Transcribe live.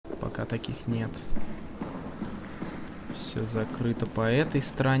пока таких нет. Все закрыто по этой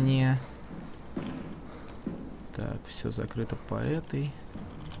стороне. Так, все закрыто по этой.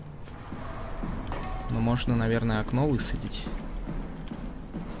 Но можно, наверное, окно высадить.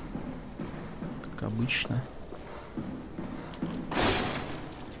 Как обычно.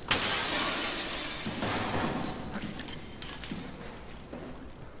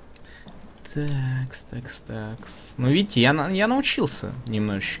 Такс. Ну, видите, я научился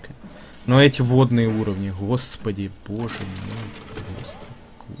немножечко. Но эти водные уровни, господи, боже мой, просто,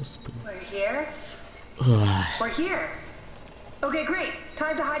 господи. We're here. Okay, great.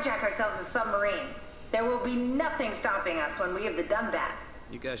 Time to hijack ourselves a submarine. There will be nothing stopping us when we have the Dunbat.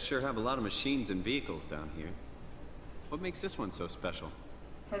 You guys sure have a lot of machines and vehicles down here. What makes this one so special?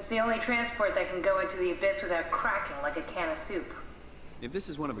 It's the only transport that can go into the abyss without cracking like a can of soup. If this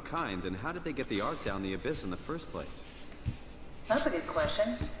is one of a kind, then how did they get the Ark down the abyss in the first place? That's a good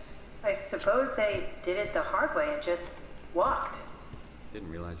question. I suppose they did it the hard way and just walked.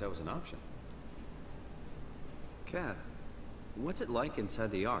 Didn't realize that was an option. Kat, what's it like inside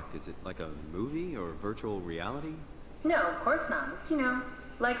the Ark? Is it like a movie or virtual reality? No, of course not. It's, you know,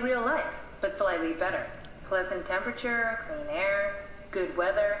 like real life, but slightly better. Pleasant temperature, clean air, good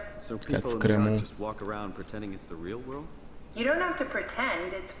weather. So people in the Ark just walk around pretending it's the real world? You don't have to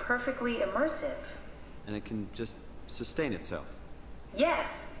pretend, it's perfectly immersive. And it can just sustain itself?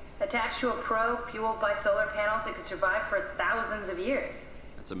 Yes. Attached to a probe fueled by solar panels, it could survive for thousands of years.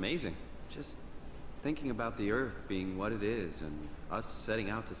 That's amazing. Just thinking about the Earth being what it is and us setting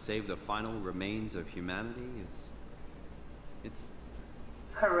out to save the final remains of humanity, it's...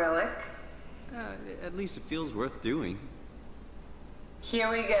 Heroic. At least it feels worth doing. Here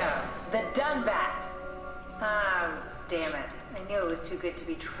we go. The Dunbat. Ah, damn it. I knew it was too good to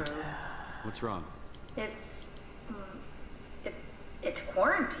be true. What's wrong? It's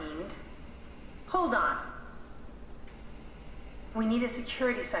quarantined. Hold on. We need a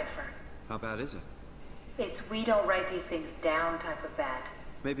security cipher. How bad is it? It's we don't write these things down type of bad.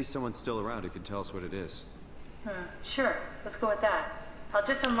 Maybe someone's still around who can tell us what it is. Sure. Let's go with that. I'll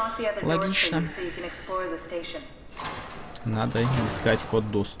just unlock the other doors for you so you can explore the station. Надо искать код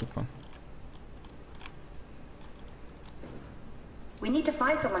доступа. We need to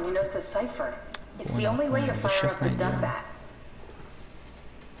find someone who knows the cipher. It's the only way to fire up the Dunbat.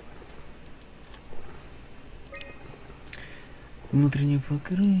 Внутреннее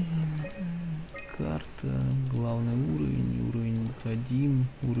покрытие, карта, главный уровень, уровень 1,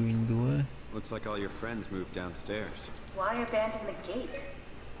 уровень 2. Looks like all your friends moved downstairs. Why abandon the gate?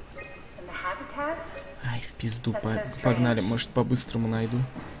 And the habitat? Ай, в пизду, погнали, может по-быстрому найду.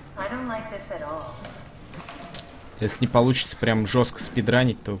 I don't like this at all. Если не получится прям жестко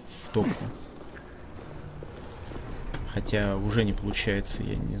спидранить, то в топку. Хотя уже не получается,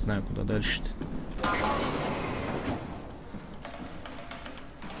 я не знаю, куда дальше-то.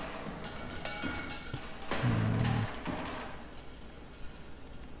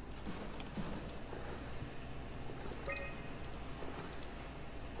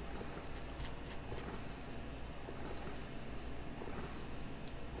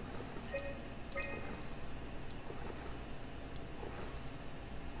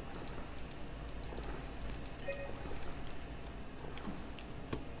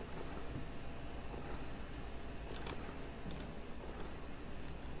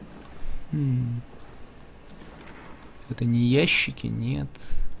 Это не ящики, нет.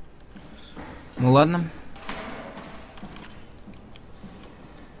 Ну ладно.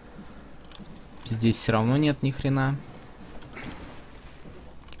 Здесь все равно нет ни хрена.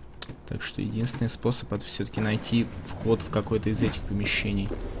 Так что единственный способ это все-таки найти вход в какое-то из этих помещений.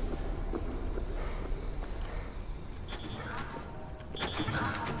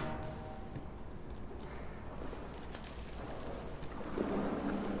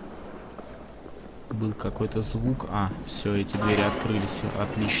 Был какой-то звук. А, все, эти двери открылись.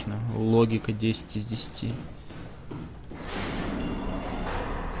 Отлично. Логика 10 из 10.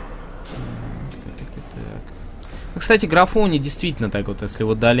 Кстати, графони действительно так вот, если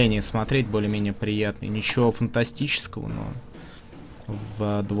в отдалении смотреть, более-менее приятный. Ничего фантастического, но в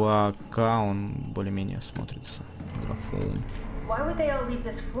 2К он более-менее смотрится. Графон.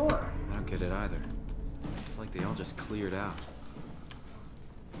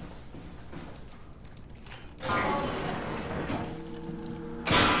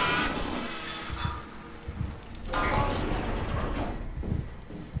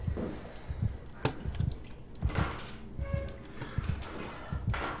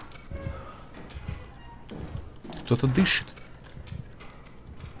 Кто-то дышит.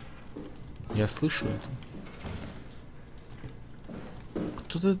 Я слышу это.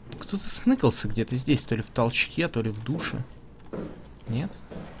 Кто-то сныкался где-то здесь, то ли в толчке, то ли в душе. Нет?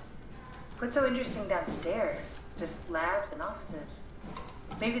 What's so interesting downstairs? Just labs and offices.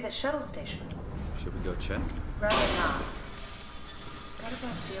 Maybe the shuttle station. Should we go check? Rather not. Got a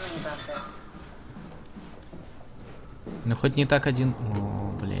bad feeling about this. Ну хоть не так один...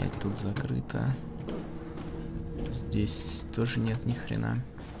 О, блядь, тут закрыто. Здесь тоже нет ни хрена.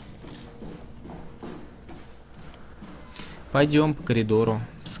 Пойдем по коридору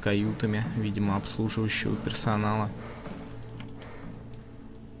с каютами, видимо, обслуживающего персонала.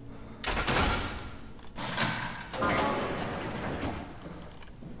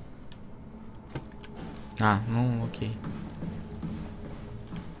 Ну окей.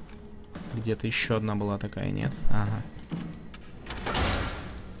 Где-то еще одна была такая, нет? Ага.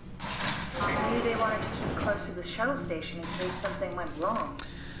 Maybe they wanted to keep close to the shuttle station in case something went wrong.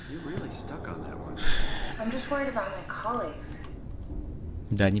 You're really stuck on that one. I'm just worried about my colleagues.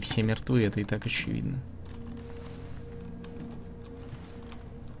 Да, не все мертвы, это и так очевидно.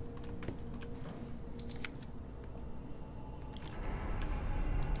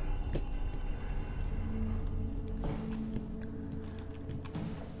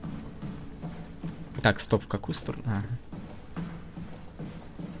 Так, стоп, в какую сторону? Ага.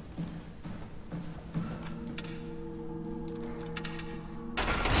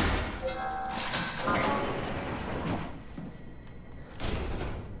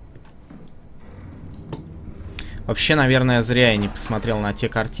 Вообще, наверное, зря я не посмотрел на те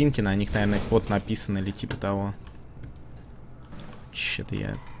картинки. На них, наверное, код написан или типа того. Что-то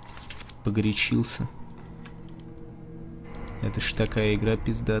я погорячился. Это ж такая игра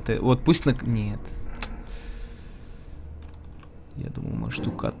пиздатая. Вот пусть на... Нет. Я думал, может,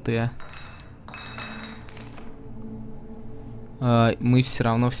 УКТ. Мы все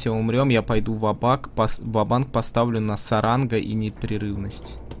равно все умрем. Я пойду ва-банк, поставлю на саранга и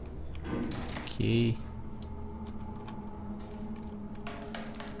непрерывность. Окей.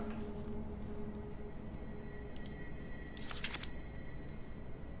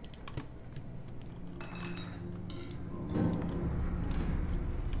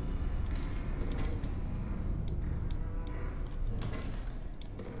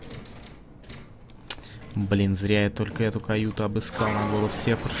 Блин, зря я только эту каюту обыскал, надо было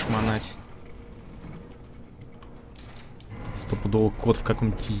все прошмонать. Стопудово кот в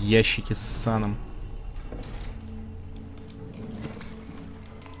каком-нибудь ящике с саном.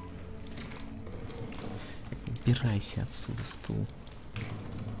 Убирайся отсюда, стул.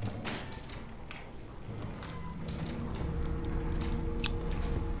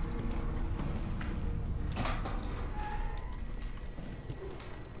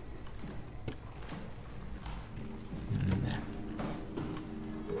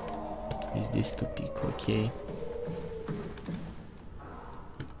 Здесь тупик, окей.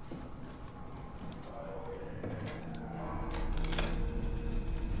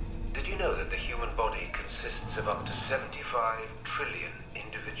 Did you know that the human body consists of up to 75 trillion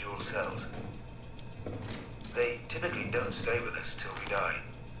individual cells? They typically don't stay with us till we die.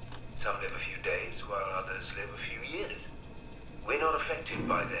 Some live a few days, while others live a few years. We're not affected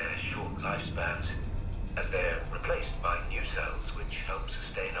by their short lifespans, as they're replaced by new cells which help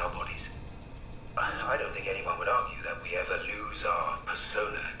sustain our bodies. I don't think anyone would argue that we ever lose our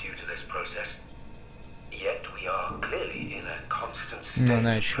persona due to this process. Yet we are clearly in a constant state Ну, of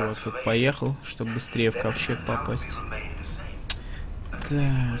на чего тут поехал, чтобы быстрее в ковчег попасть.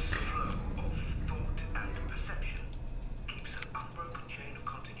 Так.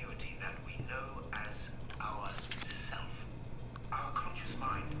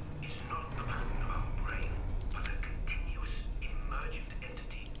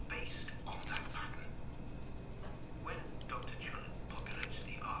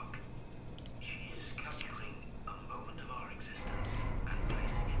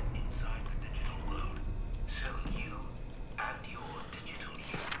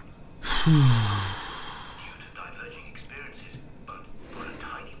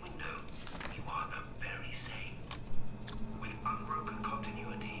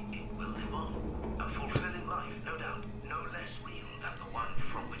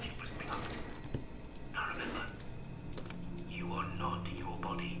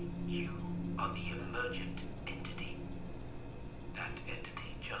 are the emergent entity. That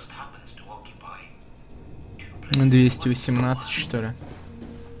entity just happens to occupy 218, что ли?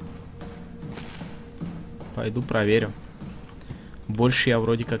 Пойду проверю. Больше я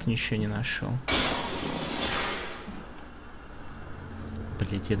вроде как ничего не нашел.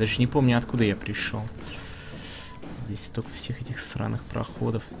 Блять, я даже не помню, откуда я пришел. Здесь столько всех этих сраных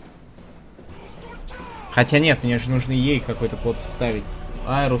проходов. Хотя нет, мне же нужно ей какой-то код вставить.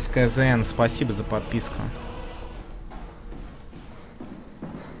 Айрус КЗН, спасибо за подписку.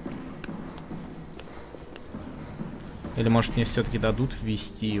 Или может мне все-таки дадут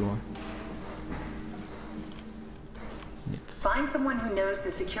ввести его? Нет.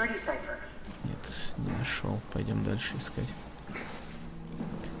 Нет, не нашел. Пойдем дальше искать.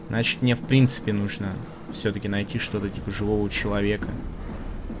 Значит, мне в принципе нужно все-таки найти что-то типа живого человека.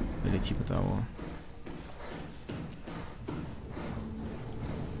 Или типа того.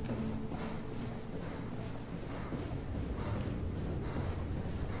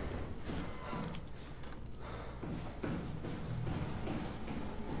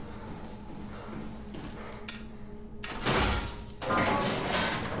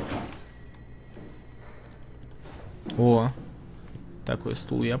 О, такой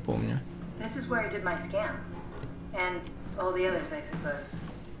стул я помню. This is where I did my scan. And all the others, I suppose.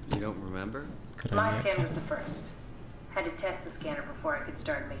 You don't remember? My scan was the first. Had to test the scanner before I could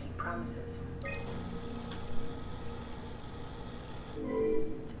start making promises.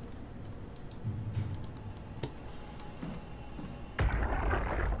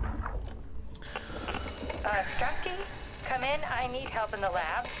 Strasky, come in. I need help in the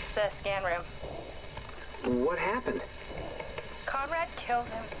lab, the scan room. What happened? Conrad killed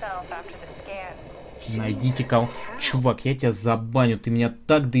himself after the scan. Найдите кого. Чувак, я тебя забаню. Ты меня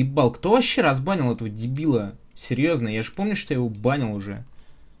так доебал. Кто вообще разбанил этого дебила? Серьезно, я же помню, что я его банил уже.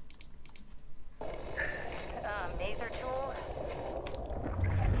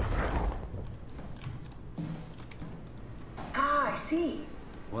 I see.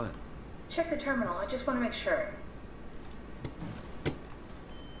 What? Check the terminal. I just want to make sure.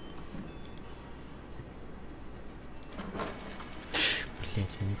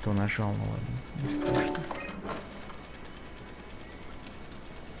 Блять, я не то нажал, ну ладно, не страшно.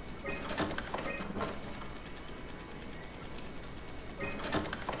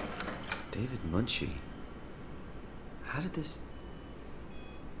 David Munchie. How did this...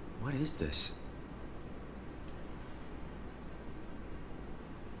 What is this?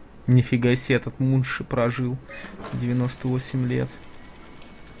 Нифига себе, этот Мунши прожил 98 лет.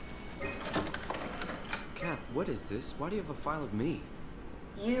 Kath, what is this? Why do you have a file of me?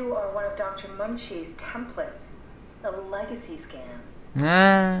 You are one of Dr. Munchie's templates. A legacy scan.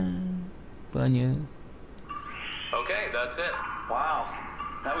 Понятно. Okay, that's it. Wow,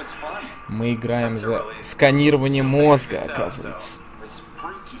 that was fun. Мы играем за сканирование мозга, оказывается.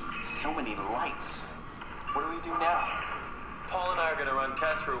 So many lights. What do we do now? Paul and I are going to run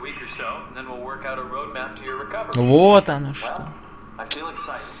tests for a week or so, and then we'll work out a roadmap to your recovery. Вот оно что. I feel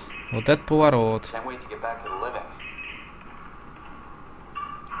excited. Вот это поворот. Can't wait to get back to the living.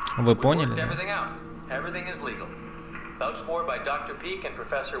 Вы поняли, да? Everything out. Everything is legal. Vouched for by Dr. Peak and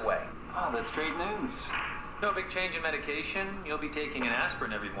Professor Way. Oh, that's great news. No big change in medication. You'll be taking an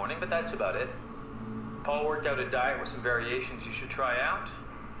aspirin every morning, but that's about it. Paul worked out a diet with some variations you should try out.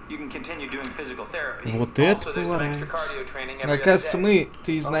 You can continue doing physical therapy. Вот это поворот. Оказывается,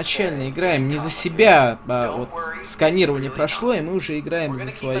 мы-то изначально играем не за себя, а вот сканирование прошло, и мы уже играем за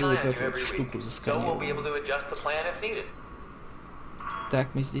свою вот эту вот штуку засканировали.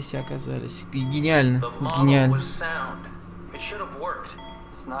 Так мы здесь и оказались. И гениально, гениально.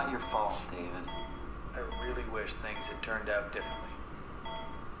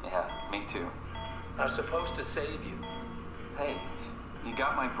 You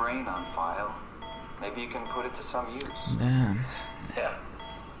got my brain on file. Maybe you can put it to some use. Да. Yeah.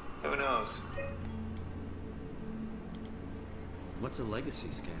 Who knows? What's a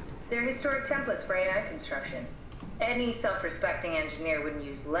legacy scan? They're historic templates for AI construction. Any self-respecting engineer wouldn't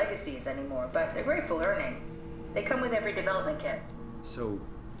use legacies anymore, but they're great for learning. They come with every development kit. So,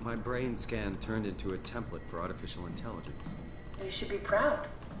 my brain scan turned into a template for artificial intelligence. You should be proud.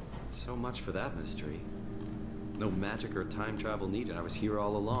 So much for that mystery. No magic or time travel needed. I was here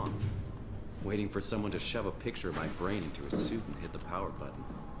all along, waiting for someone to shove a picture of my brain into a suit and hit the power button.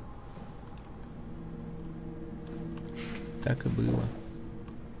 Так и было.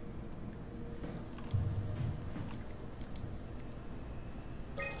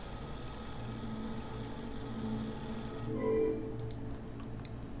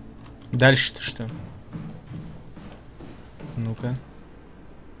 Дальше-то что? Ну-ка.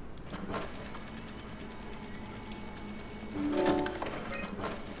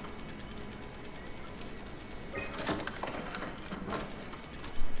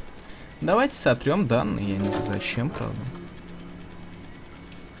 Давайте сотрем данные, я не знаю зачем, правда.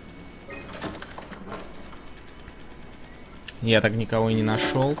 Я так никого и не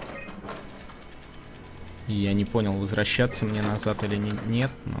нашел. И я не понял, возвращаться мне назад или нет,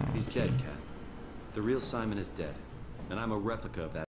 но...